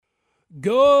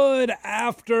Good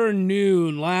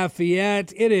afternoon,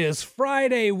 Lafayette. It is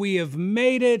Friday. We have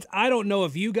made it. I don't know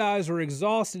if you guys are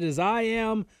exhausted as I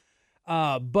am,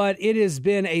 but it has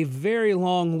been a very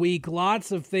long week.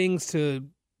 Lots of things to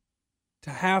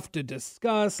have to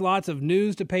discuss, lots of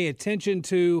news to pay attention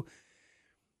to.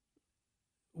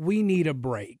 We need a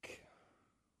break.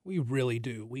 We really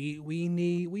do.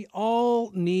 We all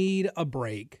need a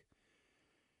break.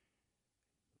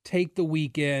 Take the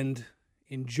weekend.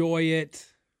 Enjoy it.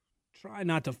 Try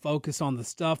not to focus on the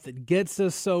stuff that gets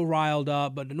us so riled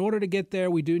up. But in order to get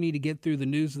there, we do need to get through the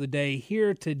news of the day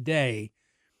here today.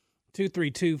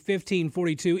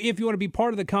 232-1542. If you want to be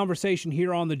part of the conversation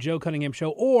here on the Joe Cunningham Show,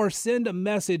 or send a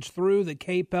message through the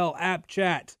KPEL app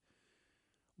chat.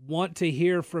 Want to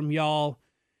hear from y'all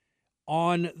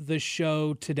on the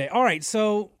show today. All right,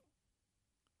 so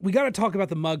we got to talk about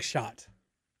the mugshot.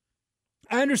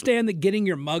 I understand that getting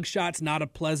your mugshot's not a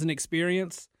pleasant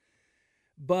experience,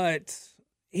 but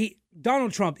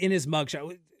Donald Trump in his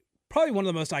mugshot, probably one of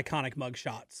the most iconic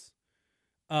mugshots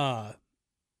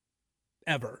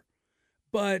ever.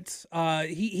 But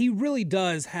he really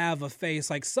does have a face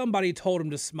like somebody told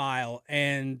him to smile,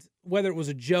 and whether it was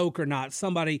a joke or not,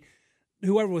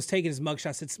 whoever was taking his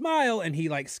mugshot said smile, and he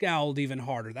like scowled even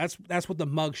harder. That's what the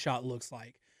mugshot looks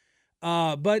like.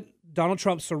 But Donald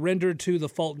Trump surrendered to the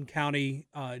Fulton County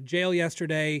jail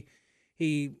yesterday.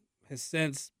 He has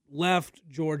since left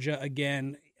Georgia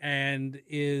again and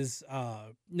is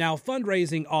now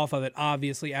fundraising off of it,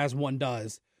 obviously, as one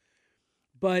does.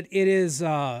 But it's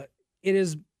kind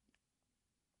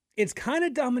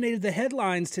of dominated the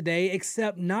headlines today,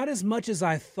 except not as much as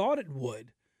I thought it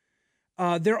would.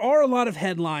 There are a lot of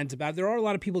headlines about it. There are a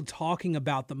lot of people talking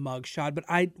about the mugshot, but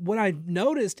what I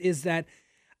noticed is that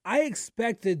I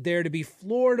expected there to be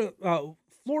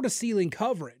floor-to-ceiling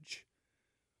coverage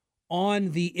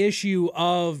on the issue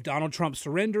of Donald Trump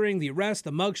surrendering, the arrest,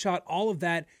 the mugshot, all of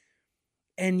that.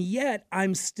 And yet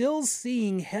I'm still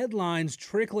seeing headlines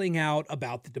trickling out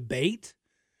about the debate,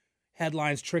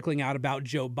 headlines trickling out about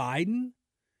Joe Biden,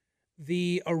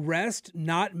 the arrest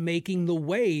not making the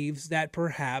waves that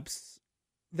perhaps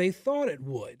they thought it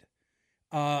would.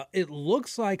 It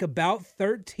looks like about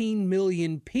 13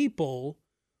 million people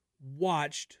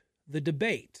watched the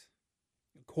debate,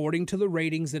 according to the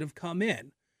ratings that have come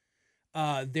in.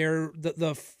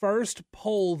 The first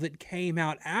poll that came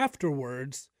out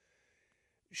afterwards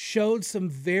showed some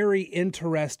very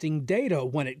interesting data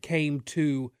when it came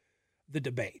to the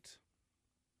debate.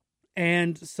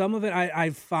 And some of it I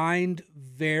find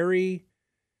very,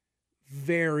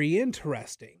 very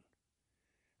interesting.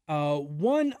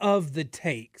 One of the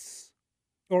takes,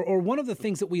 or one of the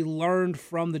things that we learned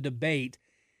from the debate,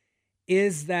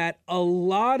 is that a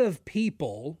lot of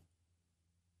people,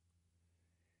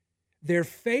 their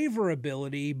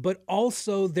favorability, but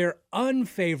also their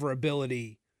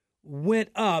unfavorability went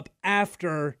up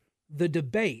after the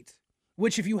debate,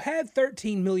 which if you had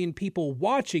 13 million people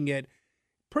watching it,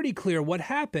 pretty clear what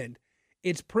happened.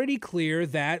 It's pretty clear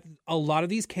that a lot of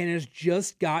these candidates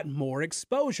just got more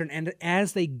exposure. And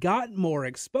as they got more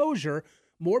exposure,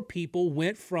 more people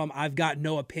went from I've got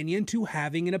no opinion to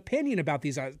having an opinion about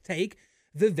these. Take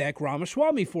Vivek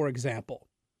Ramaswamy, for example.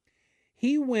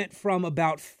 He went from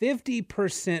about 50%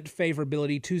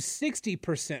 favorability to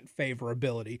 60%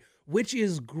 favorability, which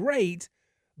is great,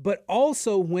 but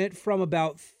also went from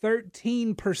about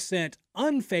 13%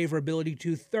 unfavorability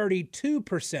to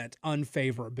 32%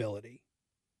 unfavorability.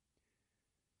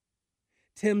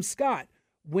 Tim Scott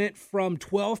went from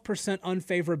 12%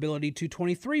 unfavorability to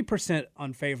 23%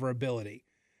 unfavorability.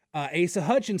 Asa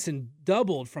Hutchinson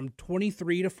doubled from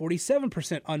 23 to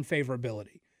 47%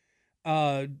 unfavorability.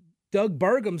 Doug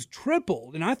Burgum's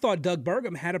tripled, and I thought Doug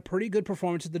Burgum had a pretty good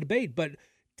performance at the debate, but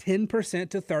 10%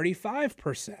 to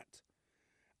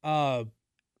 35%.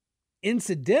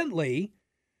 Incidentally,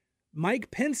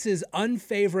 Mike Pence's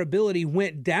unfavorability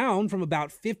went down from about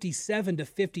 57 to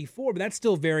 54, but that's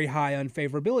still very high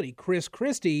unfavorability. Chris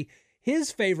Christie,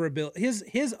 his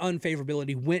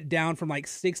unfavorability went down from like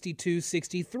 62,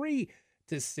 63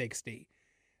 to 60.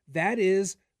 That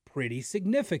is pretty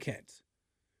significant.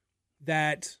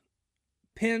 That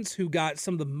Pence, who got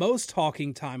some of the most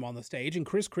talking time on the stage, and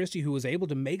Chris Christie, who was able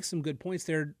to make some good points,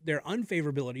 their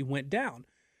unfavorability went down.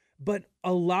 But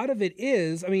a lot of it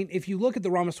is, I mean, if you look at the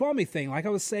Ramaswamy thing, like I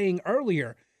was saying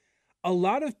earlier, a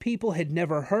lot of people had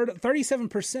never heard,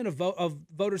 37% of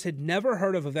voters had never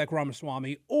heard of Vivek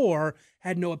Ramaswamy or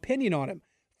had no opinion on him.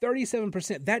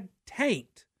 37%, that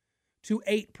tanked to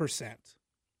 8%.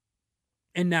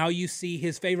 And now you see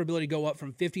his favorability go up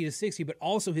from 50 to 60, but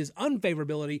also his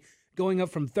unfavorability going up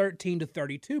from 13 to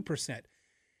 32%.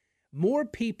 more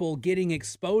people getting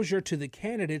exposure to the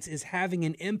candidates is having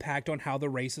an impact on how the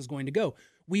race is going to go.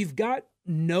 We've got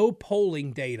no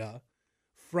polling data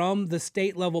from the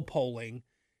state level polling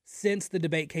since the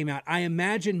debate came out. I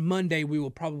imagine Monday we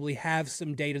will probably have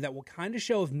some data that will kind of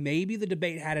show if maybe the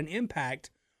debate had an impact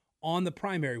on the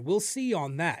primary. We'll see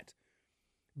on that.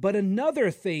 But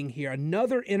another thing here,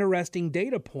 another interesting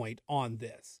data point on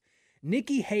this.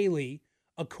 Nikki Haley,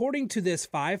 according to this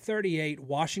 538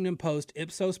 Washington Post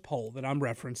Ipsos poll that I'm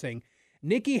referencing,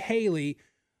 Nikki Haley,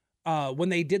 when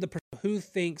they did the who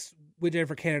thinks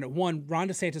whichever candidate won, Ron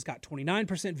DeSantis got 29%,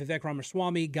 Vivek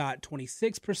Ramaswamy got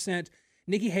 26%,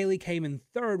 Nikki Haley came in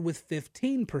third with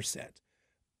 15%.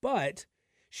 But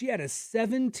she had a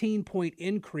 17-point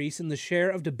increase in the share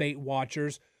of debate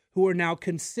watchers who are now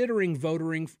considering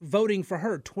voting for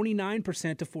her,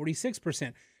 29% to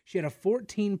 46%. She had a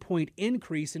 14-point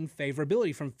increase in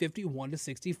favorability from 51 to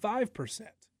 65%.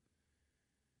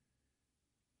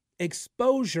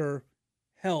 Exposure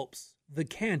helps the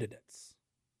candidates,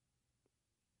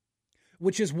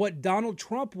 which is what Donald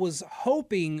Trump was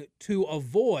hoping to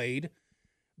avoid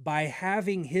by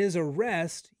having his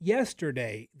arrest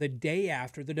yesterday, the day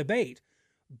after the debate.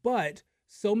 But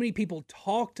so many people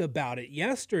talked about it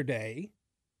yesterday,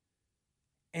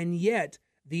 and yet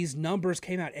these numbers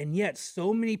came out, and yet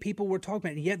so many people were talking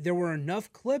about it, and yet there were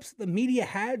enough clips the media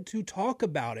had to talk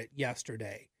about it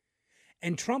yesterday.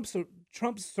 And Trump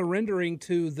surrendering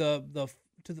to the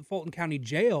Fulton County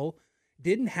Jail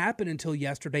didn't happen until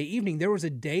yesterday evening. There was a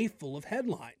day full of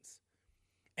headlines.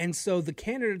 And so the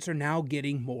candidates are now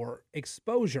getting more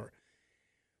exposure.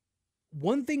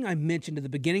 One thing I mentioned at the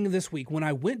beginning of this week, when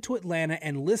I went to Atlanta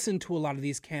and listened to a lot of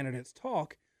these candidates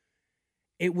talk,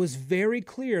 it was very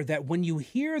clear that when you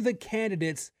hear the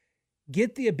candidates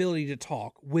get the ability to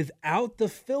talk without the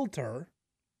filter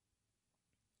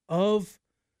of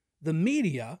the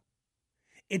media,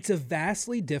 it's a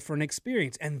vastly different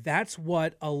experience. And that's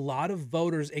what a lot of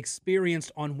voters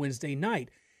experienced on Wednesday night.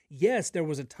 Yes, there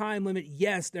was a time limit.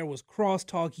 Yes, there was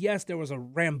crosstalk. Yes, there was a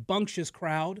rambunctious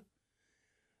crowd.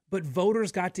 But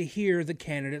voters got to hear the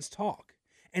candidates talk.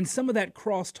 And some of that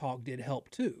crosstalk did help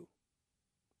too.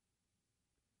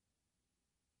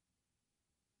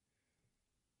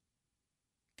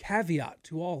 Caveat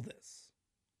to all this.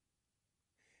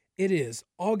 It is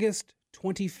August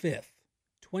 25th,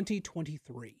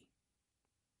 2023.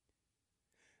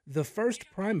 The first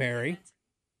primary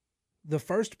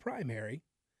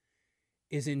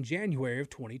is in January of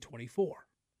 2024.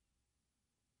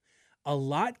 A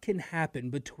lot can happen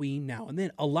between now and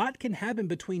then. A lot can happen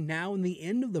between now and the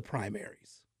end of the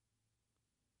primaries.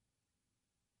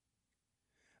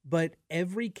 But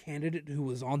every candidate who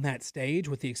was on that stage,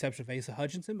 with the exception of Asa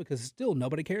Hutchinson, because still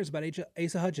nobody cares about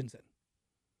Asa Hutchinson,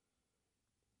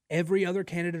 every other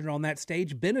candidate on that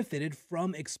stage benefited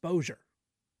from exposure.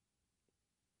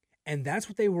 And that's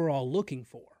what they were all looking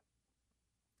for.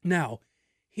 Now,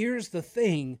 here's the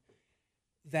thing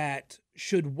that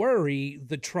should worry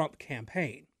the Trump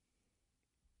campaign.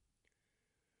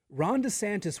 Ron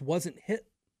DeSantis wasn't hit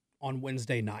on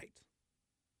Wednesday night.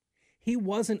 He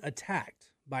wasn't attacked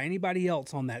by anybody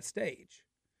else on that stage.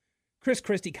 Chris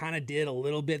Christie kind of did a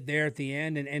little bit there at the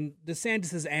end, and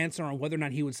DeSantis' answer on whether or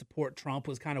not he would support Trump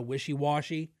was kind of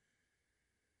wishy-washy.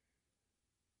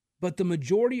 But the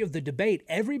majority of the debate,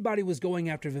 everybody was going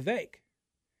after Vivek.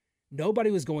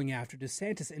 Nobody was going after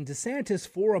DeSantis. And DeSantis,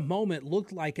 for a moment,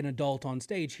 looked like an adult on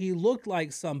stage. He looked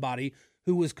like somebody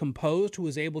who was composed, who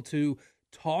was able to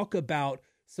talk about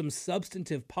some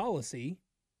substantive policy,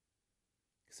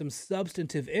 some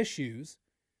substantive issues.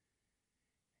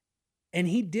 And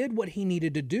he did what he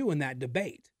needed to do in that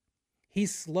debate. He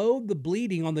slowed the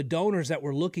bleeding on the donors that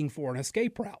were looking for an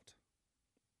escape route.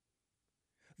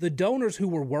 The donors who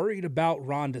were worried about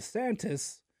Ron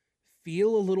DeSantis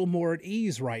feel a little more at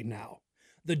ease right now.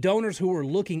 The donors who were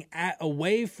looking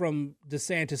away from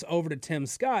DeSantis over to Tim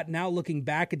Scott, now looking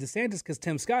back at DeSantis because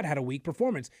Tim Scott had a weak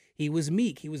performance. He was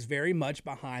meek. He was very much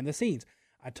behind the scenes.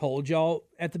 I told y'all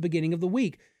at the beginning of the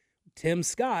week, Tim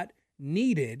Scott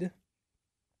needed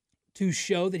to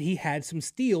show that he had some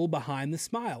steel behind the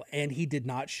smile, and he did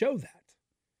not show that.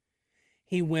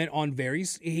 He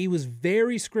was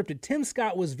very scripted. Tim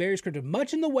Scott was very scripted,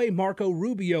 much in the way Marco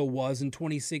Rubio was in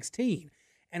 2016.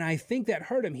 And I think that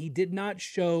hurt him. He did not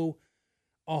show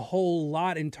a whole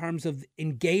lot in terms of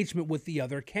engagement with the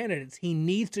other candidates. He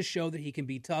needs to show that he can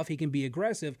be tough, he can be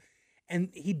aggressive, and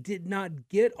he did not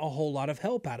get a whole lot of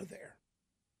help out of there.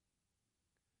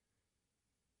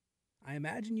 I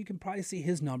imagine you can probably see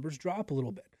his numbers drop a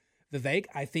little bit. Vivek,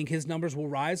 I think his numbers will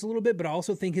rise a little bit, but I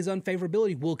also think his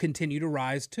unfavorability will continue to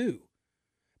rise too,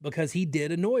 because he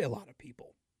did annoy a lot of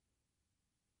people.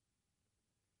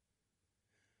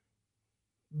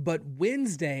 But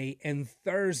Wednesday and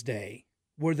Thursday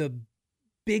were the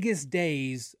biggest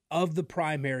days of the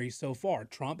primary so far.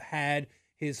 Trump had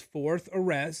his fourth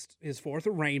arrest, his fourth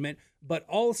arraignment, but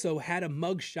also had a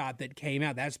mugshot that came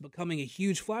out. That's becoming a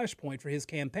huge flashpoint for his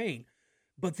campaign.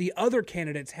 But the other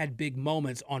candidates had big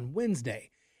moments on Wednesday.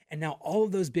 And now all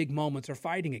of those big moments are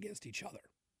fighting against each other.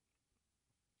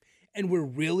 And we're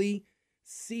really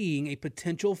seeing a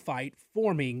potential fight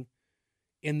forming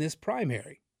in this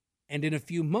primary. And in a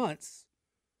few months,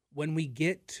 when we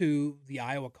get to the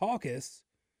Iowa caucus,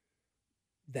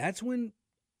 that's when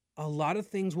a lot of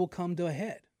things will come to a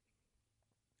head.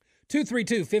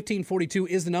 232-1542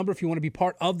 is the number if you want to be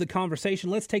part of the conversation.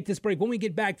 Let's take this break. When we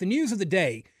get back, the news of the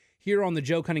day here on the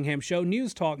Joe Cunningham Show,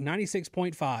 News Talk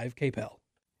 96.5 KPEL.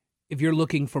 If you're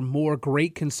looking for more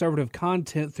great conservative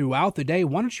content throughout the day,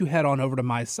 why don't you head on over to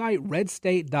my site,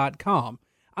 redstate.com.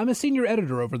 I'm a senior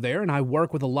editor over there, and I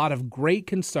work with a lot of great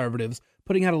conservatives,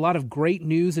 putting out a lot of great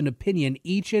news and opinion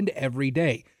each and every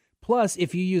day. Plus,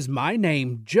 if you use my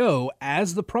name, Joe,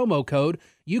 as the promo code,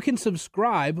 you can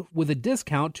subscribe with a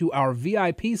discount to our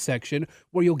VIP section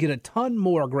where you'll get a ton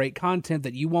more great content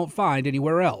that you won't find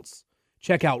anywhere else.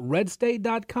 Check out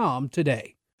redstate.com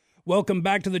today. Welcome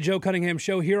back to the Joe Cunningham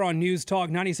Show here on News Talk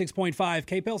 96.5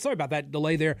 KPEL. Sorry about that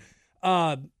delay there.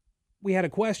 We had a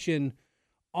question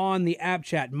on the app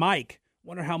chat. Mike,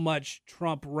 wonder how much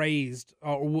Trump raised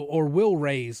or will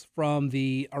raise from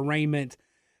the arraignment.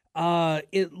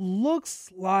 It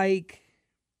looks like,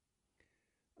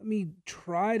 let me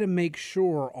try to make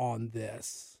sure on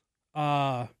this.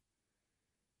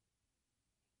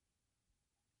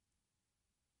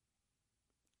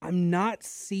 I'm not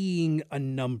seeing a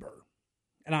number.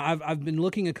 And I've been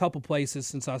looking a couple places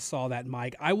since I saw that,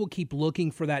 Mike. I will keep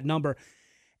looking for that number.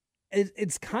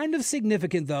 It's kind of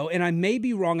significant, though, and I may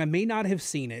be wrong. I may not have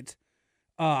seen it.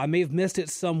 I may have missed it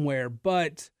somewhere.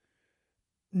 But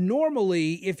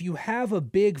normally, if you have a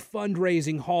big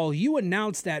fundraising haul, you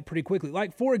announce that pretty quickly.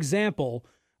 Like, for example,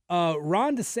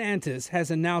 Ron DeSantis has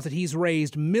announced that he's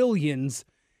raised millions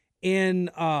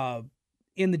in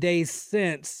the days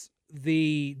since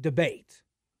the debate.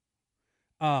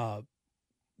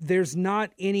 There's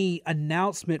not any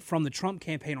announcement from the Trump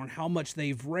campaign on how much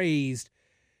they've raised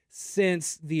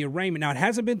since the arraignment. Now, it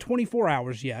hasn't been 24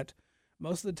 hours yet.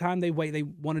 Most of the time they wait. They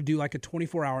want to do like a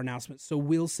 24-hour announcement. So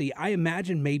we'll see. I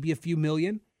imagine maybe a few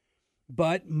million,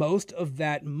 but most of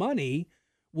that money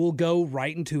will go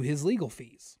right into his legal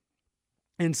fees.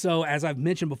 And so, as I've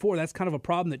mentioned before, that's kind of a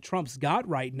problem that Trump's got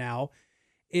right now,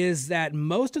 is that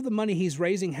most of the money he's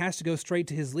raising has to go straight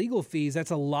to his legal fees.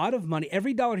 That's a lot of money.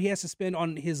 Every dollar he has to spend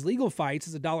on his legal fights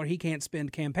is a dollar he can't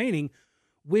spend campaigning,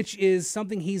 which is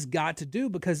something he's got to do,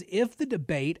 because if the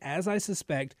debate, as I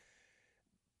suspect,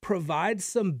 provides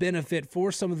some benefit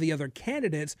for some of the other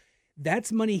candidates,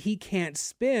 that's money he can't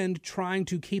spend trying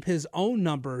to keep his own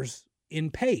numbers in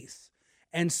pace.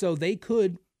 And so they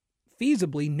could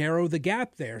feasibly narrow the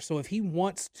gap there. So if he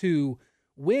wants to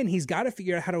win, he's got to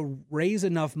figure out how to raise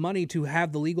enough money to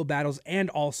have the legal battles and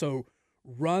also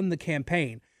run the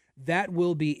campaign. That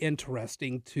will be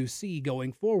interesting to see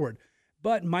going forward.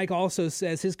 But Mike also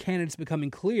says his candidate's becoming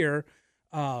clear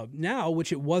now,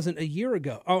 which it wasn't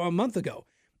a month ago.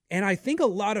 And I think a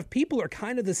lot of people are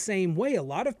kind of the same way. A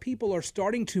lot of people are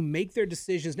starting to make their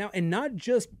decisions now, and not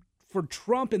just for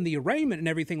Trump and the arraignment and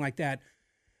everything like that,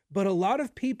 but a lot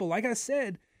of people, like I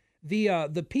said,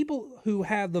 the people who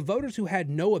have, the voters who had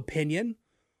no opinion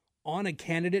on a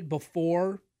candidate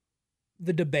before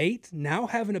the debate now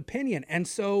have an opinion. And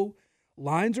so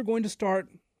lines are going to start,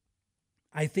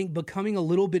 I think, becoming a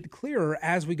little bit clearer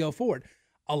as we go forward.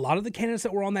 A lot of the candidates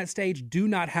that were on that stage do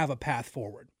not have a path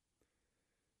forward.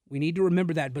 We need to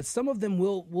remember that, but some of them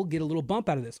will get a little bump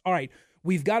out of this. All right,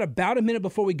 we've got about a minute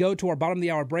before we go to our bottom of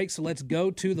the hour break, so let's go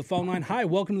to the phone line. Hi,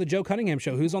 welcome to the Joe Cunningham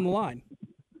Show. Who's on the line?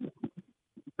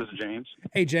 This is James.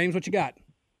 Hey, James, what you got?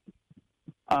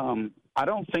 I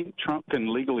don't think Trump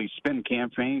can legally spend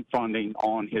campaign funding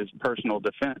on his personal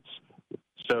defense.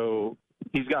 So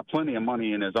he's got plenty of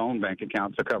money in his own bank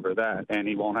account to cover that, and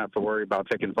he won't have to worry about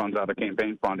taking funds out of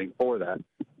campaign funding for that.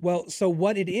 Well, so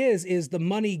what it is the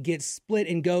money gets split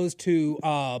and goes to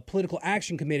political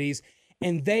action committees,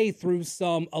 and they, through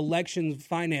some election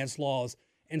finance laws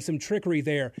and some trickery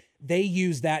there, they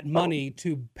use that money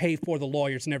to pay for the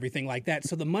lawyers and everything like that.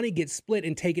 So the money gets split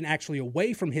and taken actually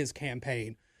away from his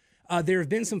campaign. There have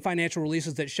been some financial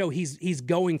releases that show he's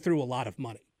going through a lot of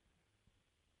money.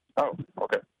 Oh,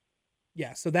 okay.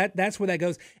 Yeah, so that's where that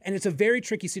goes. And it's a very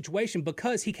tricky situation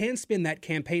because he can spend that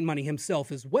campaign money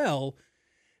himself as well,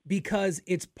 because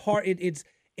it's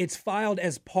it's filed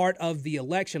as part of the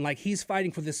election. Like he's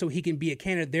fighting for this so he can be a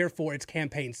candidate. Therefore, it's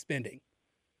campaign spending.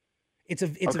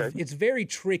 It's very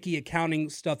tricky accounting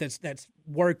stuff that's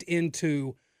worked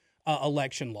into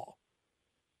election law.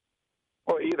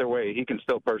 Well, either way, he can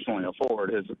still personally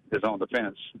afford his own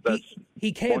defense. That's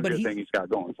he can, one but good thing he's got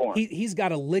going for him. He's got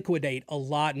to liquidate a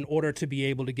lot in order to be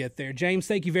able to get there. James,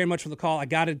 thank you very much for the call. I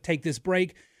got to take this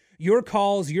break. Your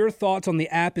calls, your thoughts on the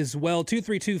app as well,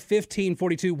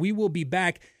 232-1542. We will be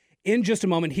back in just a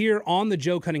moment here on the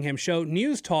Joe Cunningham Show,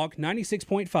 News Talk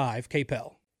 96.5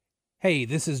 KPEL. Hey,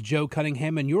 this is Joe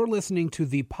Cunningham, and you're listening to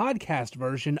the podcast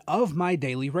version of my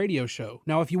daily radio show.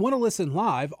 Now, if you want to listen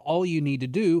live, all you need to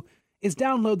do is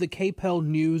download the KPEL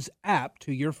News app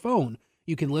to your phone.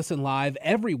 You can listen live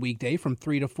every weekday from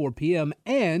 3 to 4 p.m.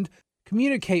 and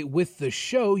communicate with the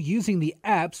show using the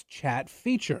app's chat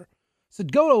feature. So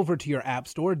go over to your app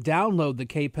store, download the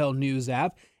KPEL News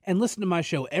app, and listen to my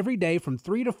show every day from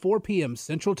 3 to 4 p.m.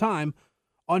 Central Time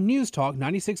on News Talk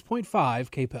 96.5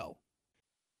 KPEL.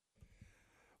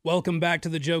 Welcome back to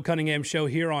the Joe Cunningham Show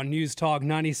here on News Talk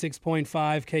 96.5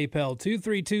 KPEL.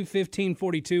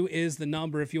 232-1542 is the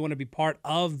number if you want to be part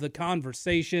of the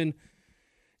conversation.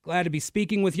 Glad to be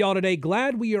speaking with y'all today.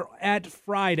 Glad we are at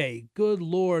Friday. Good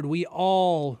Lord, we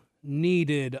all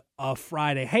needed a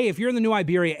Friday. Hey, if you're in the New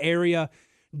Iberia area,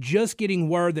 just getting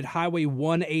word that Highway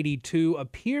 182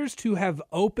 appears to have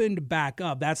opened back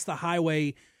up. That's the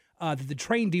highway that the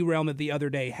train derailment the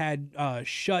other day had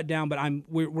shut down, but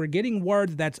we're getting word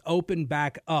that that's opened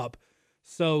back up.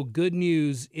 So good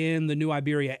news in the New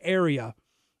Iberia area.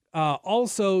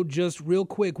 Also, just real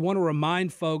quick, want to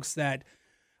remind folks that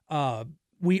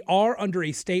we are under a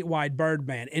statewide burn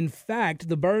ban. In fact,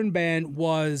 the burn ban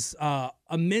was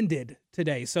amended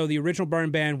today. So the original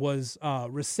burn ban was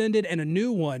rescinded and a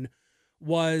new one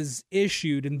was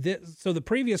issued. And so the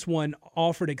previous one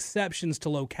offered exceptions to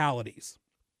localities.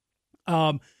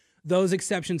 Those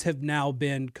exceptions have now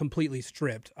been completely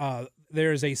stripped.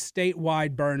 There is a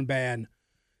statewide burn ban,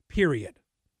 period.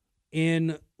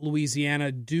 In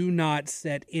Louisiana, do not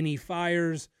set any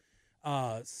fires,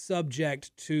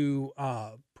 subject to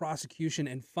prosecution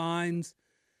and fines.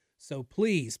 So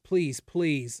please,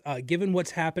 given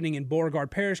what's happening in Beauregard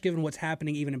Parish, given what's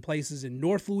happening even in places in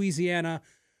North Louisiana,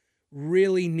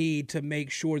 really need to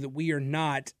make sure that we are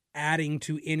not adding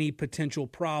to any potential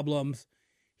problems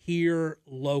here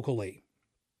locally.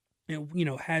 And,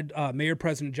 had Mayor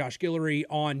President Josh Guillory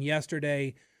on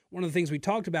yesterday. One of the things we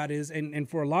talked about is, and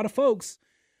for a lot of folks,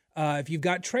 if you've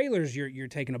got trailers, you're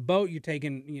taking a boat, you're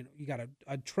taking, you got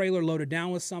a trailer loaded down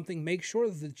with something, make sure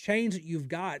that the chains that you've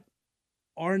got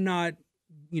are not,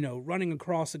 running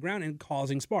across the ground and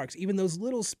causing sparks. Even those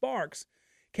little sparks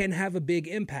can have a big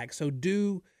impact. So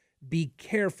do be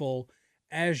careful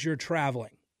as you're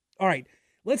traveling. All right.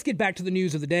 Let's get back to the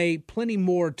news of the day. Plenty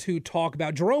more to talk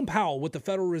about. Jerome Powell with the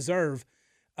Federal Reserve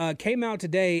came out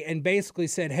today and basically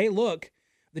said, hey, look,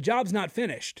 the job's not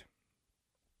finished.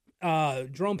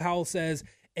 Jerome Powell says,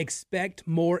 expect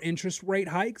more interest rate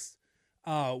hikes.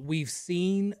 We've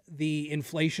seen the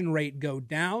inflation rate go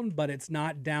down, but it's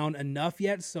not down enough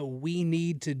yet, so we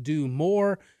need to do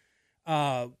more.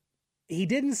 He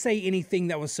didn't say anything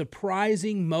that was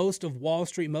surprising. Most of Wall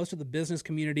Street, most of the business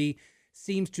community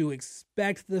seems to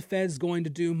expect the Fed's going to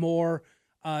do more.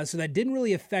 So that didn't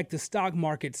really affect the stock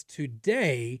markets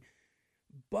today.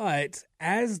 But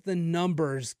as the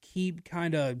numbers keep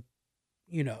kind of,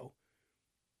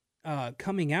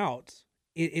 coming out,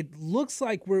 it looks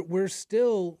like we're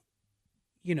still,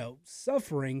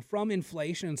 suffering from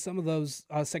inflation and some of those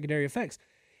secondary effects.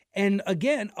 And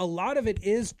again, a lot of it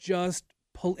is just,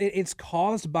 it's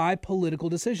caused by political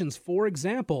decisions. For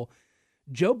example,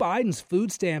 Joe Biden's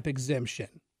food stamp exemption,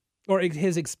 or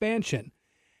his expansion,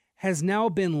 has now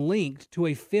been linked to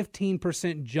a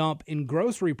 15% jump in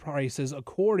grocery prices,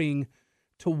 according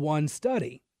to one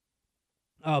study.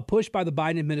 Pushed by the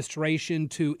Biden administration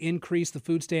to increase the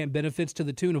food stamp benefits to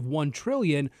the tune of $1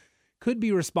 trillion, could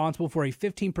be responsible for a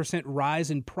 15%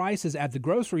 rise in prices at the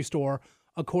grocery store,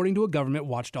 according to a government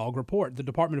watchdog report. The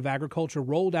Department of Agriculture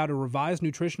rolled out a revised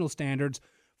nutritional standards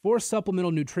for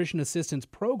Supplemental Nutrition Assistance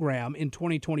Program in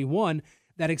 2021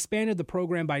 that expanded the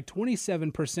program by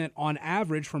 27% on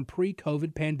average from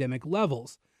pre-COVID pandemic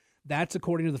levels. That's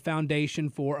according to the Foundation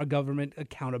for Government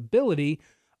Accountability.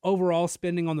 Overall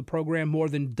spending on the program more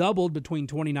than doubled between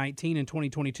 2019 and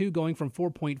 2022, going from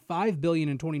 $4.5 billion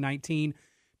in 2019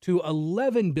 to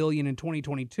 $11 billion in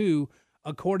 2022,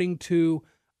 according to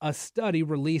a study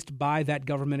released by that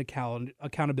government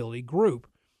accountability group.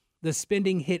 The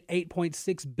spending hit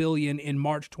 $8.6 billion in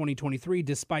March 2023,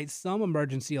 despite some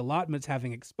emergency allotments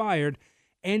having expired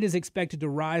and is expected to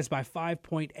rise by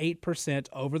 5.8%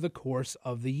 over the course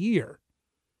of the year.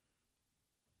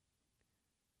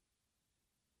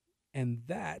 And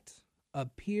that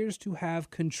appears to have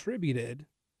contributed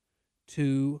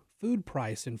to food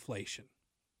price inflation.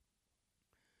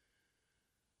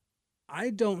 I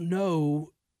don't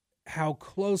know how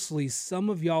closely some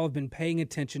of y'all have been paying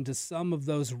attention to some of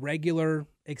those regular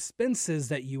expenses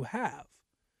that you have.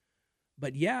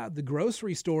 But yeah, the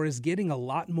grocery store is getting a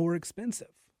lot more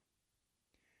expensive.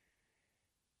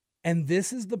 And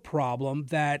this is the problem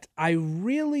that I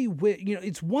really,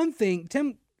 it's one thing,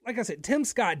 like I said, Tim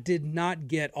Scott did not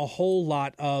get a whole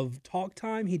lot of talk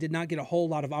time. He did not get a whole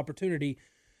lot of opportunity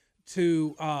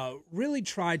to really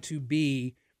try to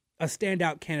be a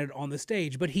standout candidate on the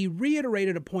stage. But he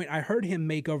reiterated a point I heard him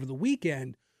make over the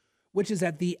weekend, which is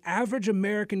that the average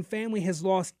American family has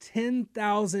lost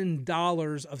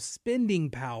 $10,000 of spending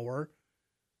power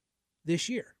this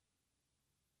year.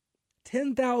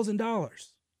 $10,000.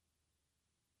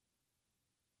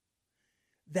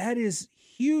 That is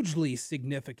hugely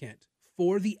significant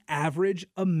for the average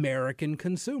American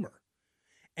consumer.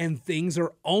 And things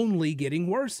are only getting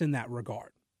worse in that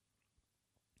regard.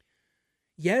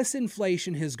 Yes,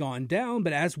 inflation has gone down,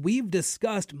 but as we've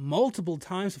discussed multiple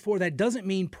times before, that doesn't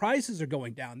mean prices are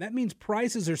going down. That means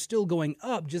prices are still going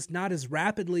up, just not as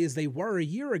rapidly as they were a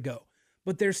year ago.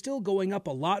 But they're still going up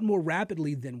a lot more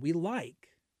rapidly than we like.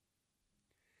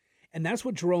 And that's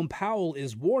what Jerome Powell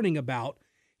is warning about.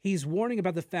 He's warning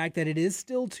about the fact that it is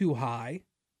still too high.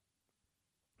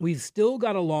 We've still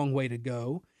got a long way to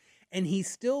go. And he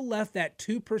still left that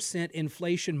 2%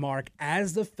 inflation mark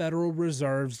as the Federal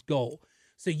Reserve's goal.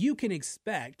 So you can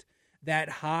expect that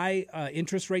high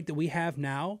interest rate that we have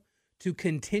now to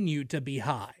continue to be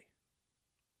high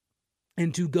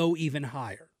and to go even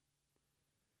higher.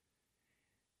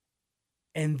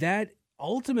 And that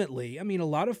ultimately, I mean, a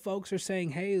lot of folks are saying,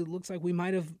 hey, it looks like we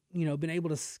might have, been able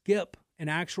to skip an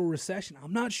actual recession.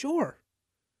 I'm not sure.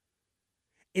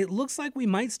 It looks like we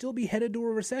might still be headed to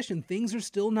a recession. Things are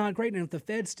still not great. And if the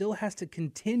Fed still has to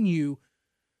continue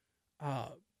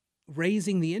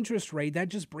raising the interest rate, that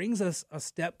just brings us a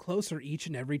step closer each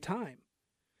and every time.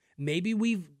 Maybe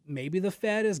the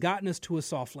Fed has gotten us to a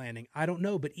soft landing. I don't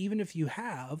know. But even if you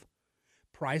have,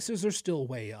 prices are still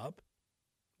way up.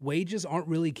 Wages aren't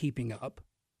really keeping up.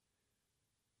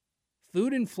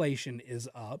 Food inflation is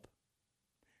up.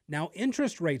 Now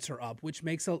interest rates are up, which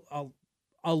makes a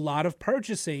lot of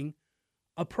purchasing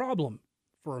a problem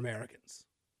for Americans.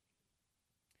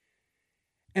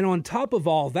 And on top of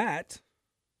all that,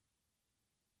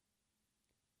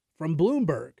 from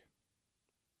Bloomberg,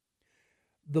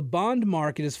 the bond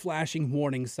market is flashing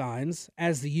warning signs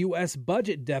as the U.S.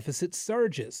 budget deficit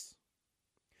surges.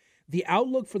 The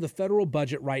outlook for the federal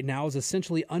budget right now is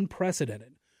essentially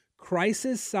unprecedented.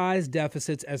 Crisis-sized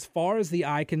deficits as far as the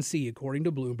eye can see, according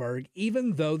to Bloomberg,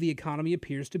 even though the economy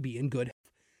appears to be in good health.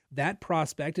 That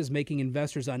prospect is making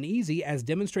investors uneasy, as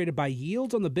demonstrated by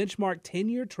yields on the benchmark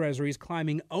 10-year treasuries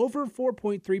climbing over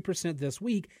 4.3% this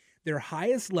week, their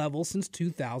highest level since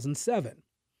 2007.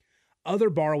 Other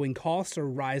borrowing costs are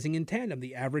rising in tandem.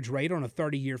 The average rate on a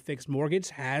 30-year fixed mortgage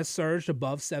has surged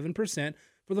above 7%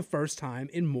 for the first time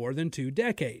in more than 2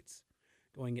 decades.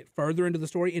 Going it further into the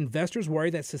story, investors worry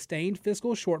that sustained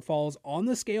fiscal shortfalls on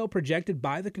the scale projected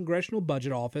by the Congressional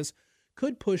Budget Office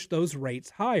could push those rates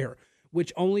higher,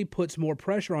 which only puts more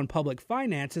pressure on public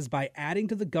finances by adding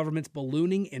to the government's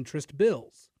ballooning interest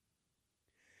bills.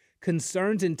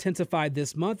 Concerns intensified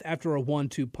this month after a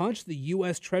 1-2 punch. The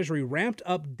U.S. Treasury ramped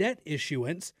up debt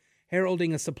issuance,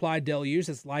 heralding a supply deluge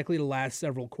that's likely to last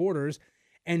several quarters,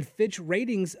 and Fitch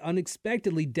Ratings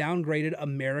unexpectedly downgraded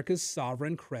America's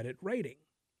sovereign credit rating.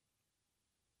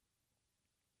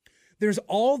 There's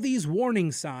all these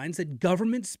warning signs that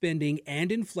government spending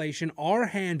and inflation are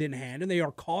hand in hand, and they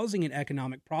are causing an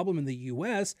economic problem in the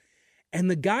U.S., and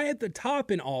the guy at the top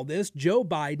in all this, Joe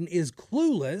Biden, is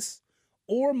clueless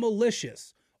or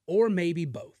malicious, or maybe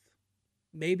both.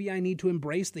 Maybe I need to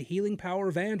embrace the healing power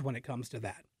of and when it comes to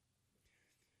that.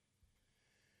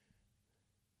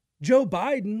 Joe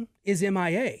Biden is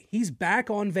MIA. He's back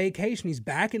on vacation. He's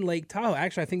back in Lake Tahoe.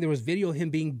 Actually, I think there was video of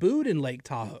him being booed in Lake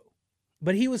Tahoe.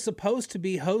 But he was supposed to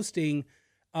be hosting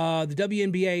the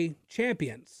WNBA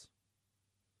champions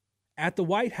at the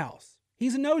White House.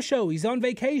 He's a no-show. He's on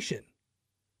vacation.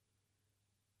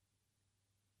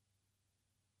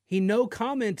 He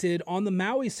no-commented on the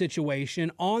Maui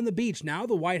situation on the beach. Now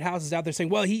the White House is out there saying,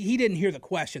 well, he didn't hear the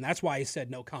question. That's why he said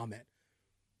no comment.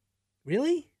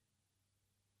 Really?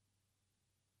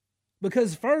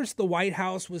 Because first the White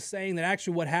House was saying that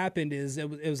actually what happened is it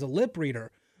was a lip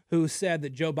reader who said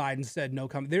that Joe Biden said no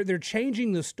comment. They're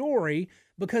changing the story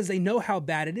because they know how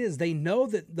bad it is. They know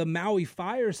that the Maui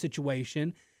fire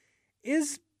situation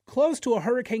is close to a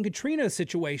Hurricane Katrina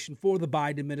situation for the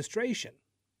Biden administration.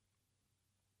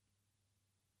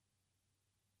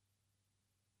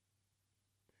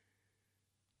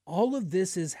 All of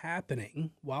this is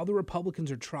happening while the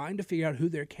Republicans are trying to figure out who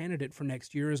their candidate for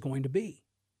next year is going to be.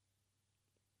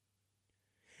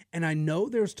 And I know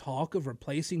there's talk of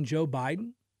replacing Joe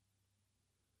Biden,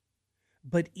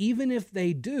 but even if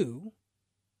they do,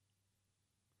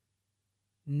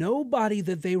 nobody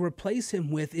that they replace him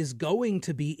with is going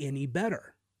to be any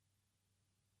better.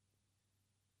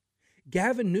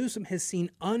 Gavin Newsom has seen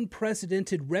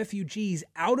unprecedented refugees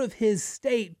out of his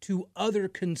state to other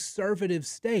conservative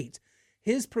states.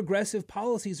 His progressive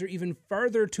policies are even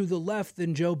further to the left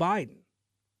than Joe Biden.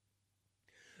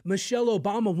 Michelle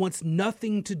Obama wants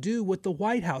nothing to do with the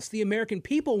White House. The American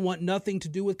people want nothing to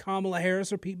do with Kamala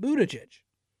Harris or Pete Buttigieg.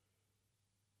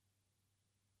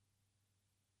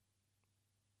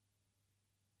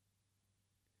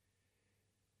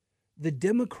 The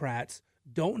Democrats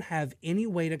don't have any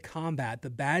way to combat the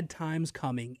bad times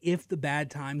coming if the bad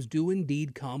times do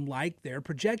indeed come like they're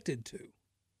projected to.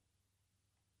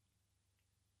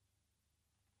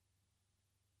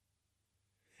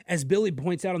 As Billy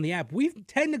points out on the app, we've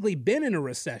technically been in a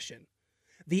recession.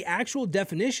 The actual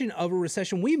definition of a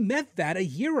recession, we met that a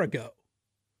year ago.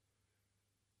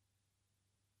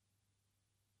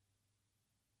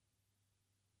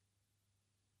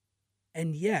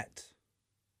 And yet,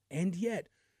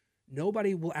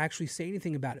 nobody will actually say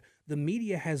anything about it. The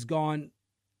media has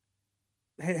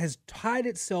tied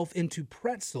itself into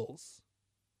pretzels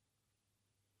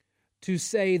to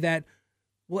say that,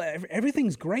 well,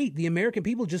 everything's great. The American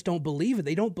people just don't believe it.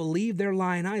 They don't believe their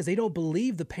lying eyes. They don't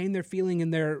believe the pain they're feeling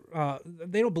in their,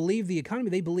 they don't believe the economy.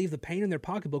 They believe the pain in their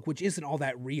pocketbook, which isn't all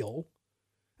that real.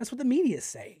 That's what the media is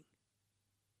saying.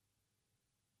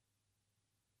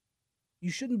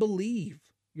 You shouldn't believe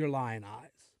your lying eyes.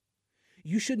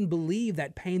 You shouldn't believe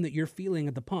that pain that you're feeling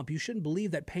at the pump. You shouldn't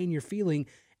believe that pain you're feeling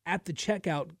at the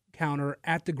checkout counter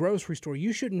at the grocery store.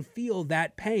 You shouldn't feel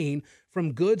that pain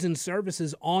from goods and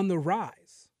services on the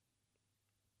rise.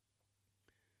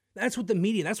 That's what the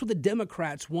media, that's what the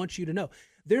Democrats want you to know.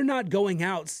 They're not going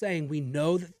out saying, we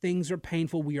know that things are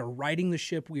painful. We are righting the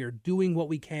ship. We are doing what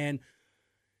we can.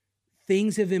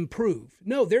 Things have improved.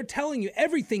 No, they're telling you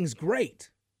everything's great.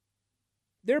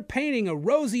 They're painting a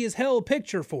rosy as hell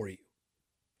picture for you.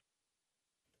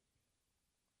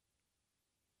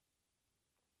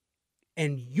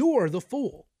 And you're the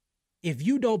fool. If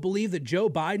you don't believe that Joe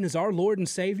Biden is our Lord and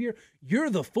Savior, you're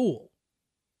the fool.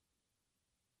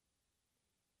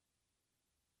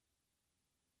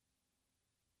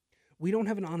 We don't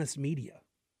have an honest media.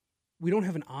 We don't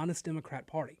have an honest Democrat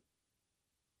Party.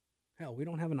 Hell, we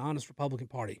don't have an honest Republican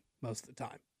Party most of the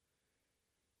time.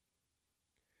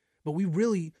 But we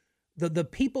really, the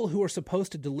people who are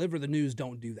supposed to deliver the news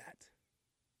don't do that.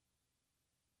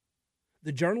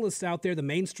 The journalists out there, the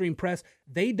mainstream press,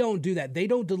 they don't do that. They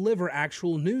don't deliver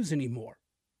actual news anymore.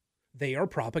 They are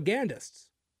propagandists.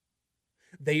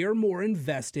 They are more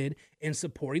invested in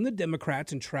supporting the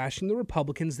Democrats and trashing the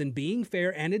Republicans than being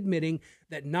fair and admitting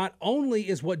that not only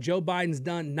is what Joe Biden's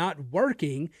done not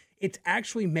working, it's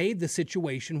actually made the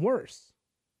situation worse.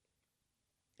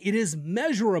 It is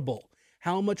measurable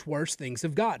how much worse things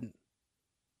have gotten.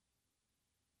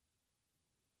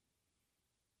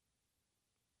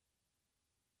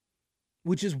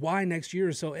 Which is why next year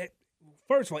is so,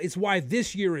 first of all, it's why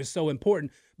this year is so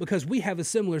important, because we have a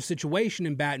similar situation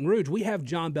in Baton Rouge. We have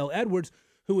John Bel Edwards,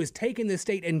 who has taken this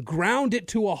state and ground it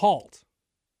to a halt.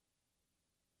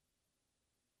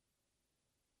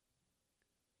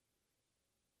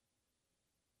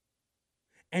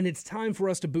 And it's time for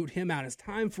us to boot him out. It's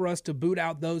time for us to boot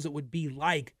out those that would be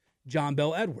like John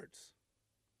Bel Edwards,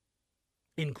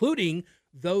 including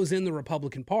those in the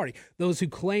Republican Party, those who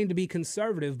claim to be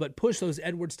conservative but push those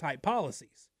Edwards-type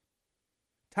policies.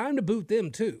 Time to boot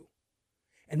them too.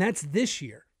 And that's this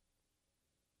year.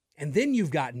 And then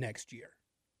you've got next year.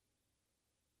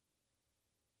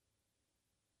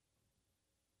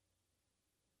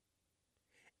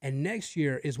 And next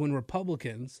year is when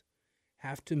Republicans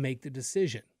have to make the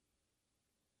decision.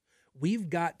 We've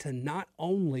got to not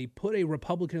only put a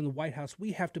Republican in the White House,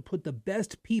 we have to put the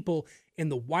best people in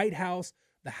the White House,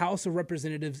 the House of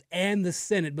Representatives, and the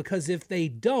Senate, because if they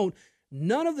don't,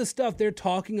 none of the stuff they're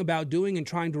talking about doing and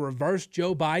trying to reverse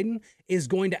Joe Biden is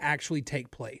going to actually take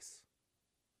place.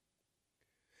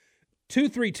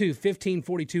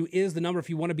 232-1542 is the number if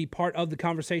you want to be part of the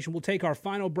conversation. We'll take our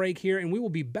final break here, and we will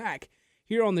be back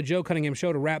here on the Joe Cunningham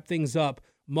Show to wrap things up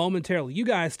momentarily. You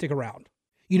guys stick around.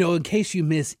 You know, in case you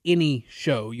miss any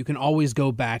show, you can always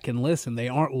go back and listen. They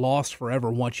aren't lost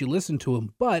forever once you listen to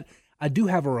them. But I do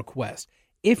have a request.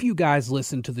 If you guys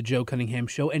listen to the Joe Cunningham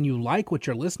Show and you like what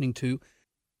you're listening to,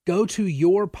 go to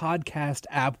your podcast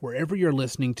app, wherever you're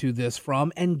listening to this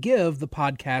from, and give the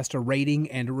podcast a rating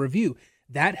and a review.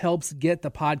 That helps get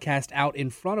the podcast out in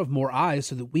front of more eyes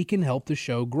so that we can help the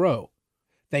show grow.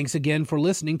 Thanks again for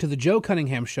listening to the Joe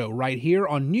Cunningham Show right here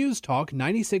on News Talk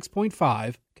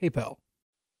 96.5 KPEL.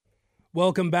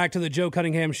 Welcome back to the Joe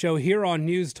Cunningham Show here on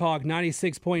News Talk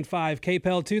 96.5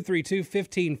 KPEL.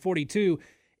 232-1542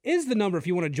 is the number if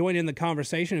you want to join in the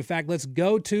conversation. In fact, let's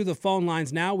go to the phone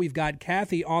lines now. We've got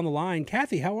Kathy on the line.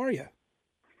 Kathy, how are you?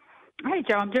 Hey,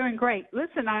 Joe, I'm doing great.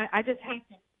 Listen, I just hate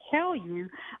to tell you,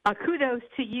 kudos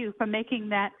to you for making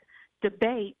that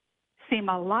debate seem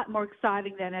a lot more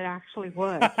exciting than it actually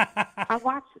was. I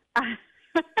watched.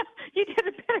 You did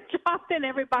a better job than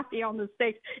everybody on the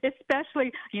stage,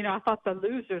 especially, I thought the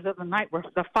losers of the night were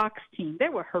the Fox team. They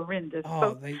were horrendous.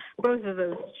 Both of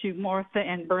those two, Martha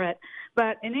and Brett.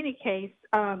 But in any case,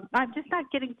 I'm just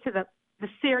not getting to the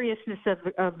seriousness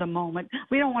of the moment.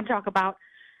 We don't want to talk about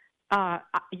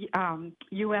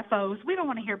UFOs. We don't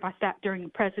want to hear about that during the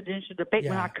presidential debate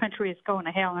when our country is going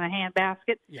to hell in a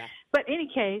handbasket. Yeah. But in any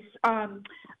case,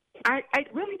 I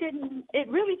really didn't. It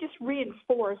really just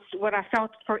reinforced what I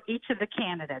felt for each of the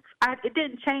candidates. It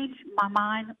didn't change my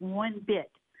mind one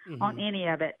bit on any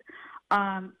of it.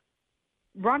 Ron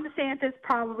DeSantis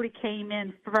probably came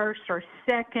in first or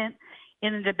second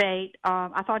in the debate.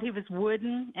 I thought he was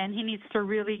wooden, and he needs to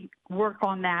really work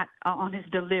on that, on his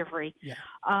delivery. Yeah.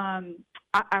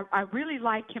 I really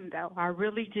like him, though. I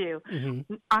really do.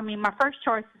 Mm-hmm. I mean, my first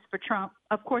choice is for Trump.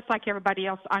 Of course, like everybody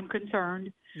else, I'm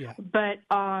concerned. Yeah. But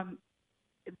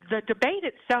the debate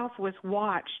itself was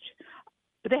watched.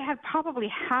 They had probably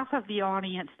half of the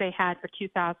audience they had for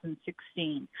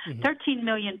 2016. 13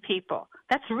 million people.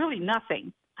 That's really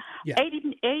nothing. Yeah.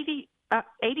 80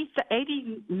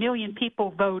 million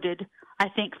people voted, I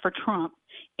think, for Trump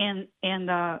in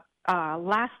the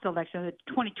last election, the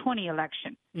 2020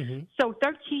 election. So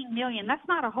 13 million, that's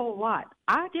not a whole lot.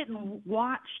 I didn't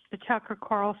watch the Tucker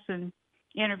Carlson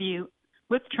interview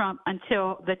with Trump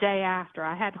until the day after.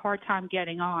 I had a hard time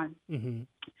getting on.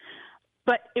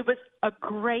 But it was a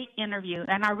great interview,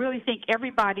 and I really think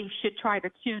everybody should try to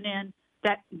tune in,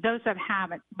 that those that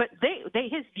haven't. But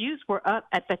his views were up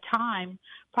at the time,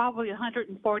 probably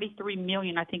 143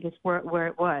 million, I think is where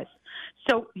it was.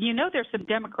 So, there's some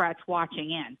Democrats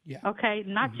watching in, okay,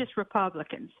 not just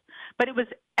Republicans. But it was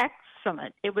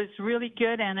excellent. It was really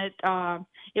good, and it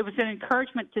was an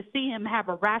encouragement to see him have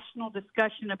a rational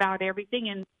discussion about everything,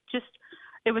 and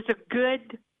it was a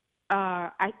good,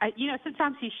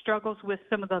 sometimes he struggles with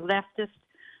some of the leftists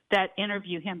that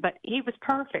interview him, but he was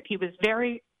perfect. He was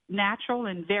very natural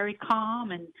and very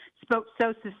calm and spoke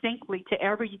so succinctly to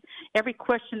every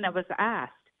question that was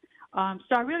asked.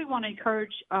 So I really want to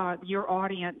encourage your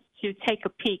audience to take a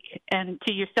peek, and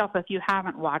to yourself if you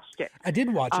haven't watched it. I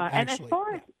did watch it, actually. And as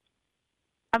far as,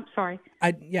 I'm sorry.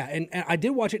 And I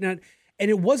did watch it, and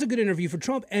it was a good interview for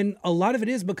Trump, and a lot of it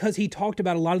is because he talked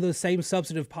about a lot of those same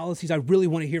substantive policies I really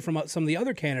want to hear from some of the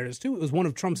other candidates, too. It was one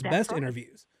of Trump's best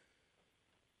interviews.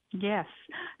 Yes.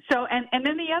 So, and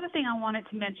then the other thing I wanted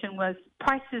to mention was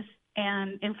prices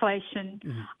and inflation.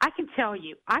 I can tell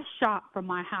you, I shop for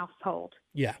my household.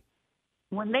 Yeah.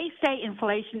 When they say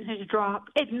inflation has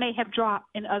dropped, it may have dropped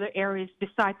in other areas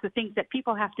besides the things that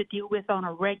people have to deal with on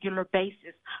a regular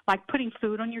basis, like putting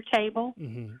food on your table,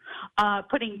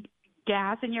 putting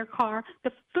gas in your car.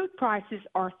 The food prices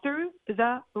are through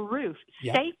the roof.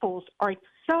 Yep. Staples are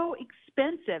so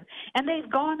expensive, and they've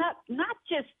gone up not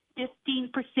just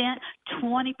 15%,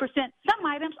 20%. Some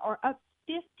items are up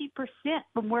 50%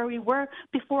 from where we were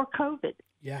before COVID.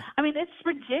 Yeah. I mean, it's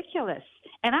ridiculous.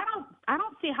 And I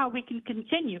don't see how we can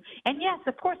continue. And yes,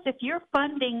 of course, if you're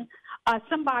funding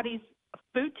somebody's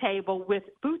food table with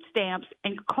food stamps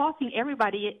and causing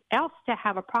everybody else to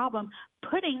have a problem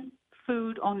putting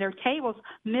food on their tables,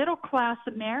 middle-class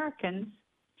Americans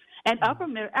and upper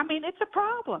middle, I mean, it's a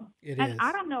problem. It is.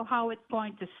 I don't know how it's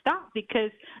going to stop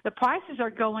because the prices are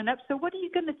going up. So what are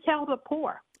you going to tell the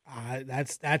poor?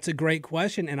 That's a great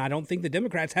question, and I don't think the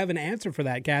Democrats have an answer for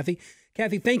that, Kathy.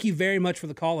 Kathy, thank you very much for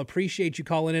the call. Appreciate you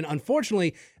calling in.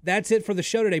 Unfortunately, that's it for the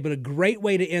show today, but a great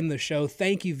way to end the show.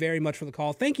 Thank you very much for the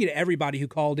call. Thank you to everybody who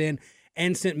called in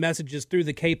and sent messages through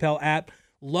the KPEL app.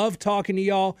 Love talking to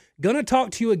y'all. Gonna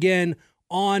talk to you again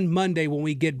on Monday when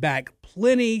we get back.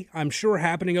 Plenty, I'm sure,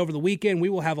 happening over the weekend. We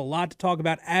will have a lot to talk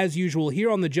about as usual here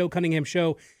on the Joe Cunningham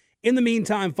Show. In the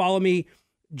meantime, follow me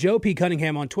Joe P.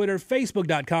 Cunningham on Twitter,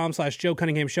 Facebook.com/Joe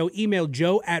Cunningham Show, email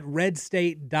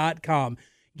joe@redstate.com.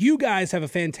 You guys have a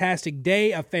fantastic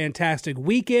day, a fantastic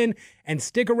weekend, and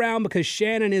stick around because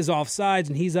Shannon is offsides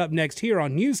and he's up next here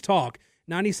on News Talk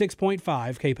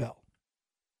 96.5 KPEL.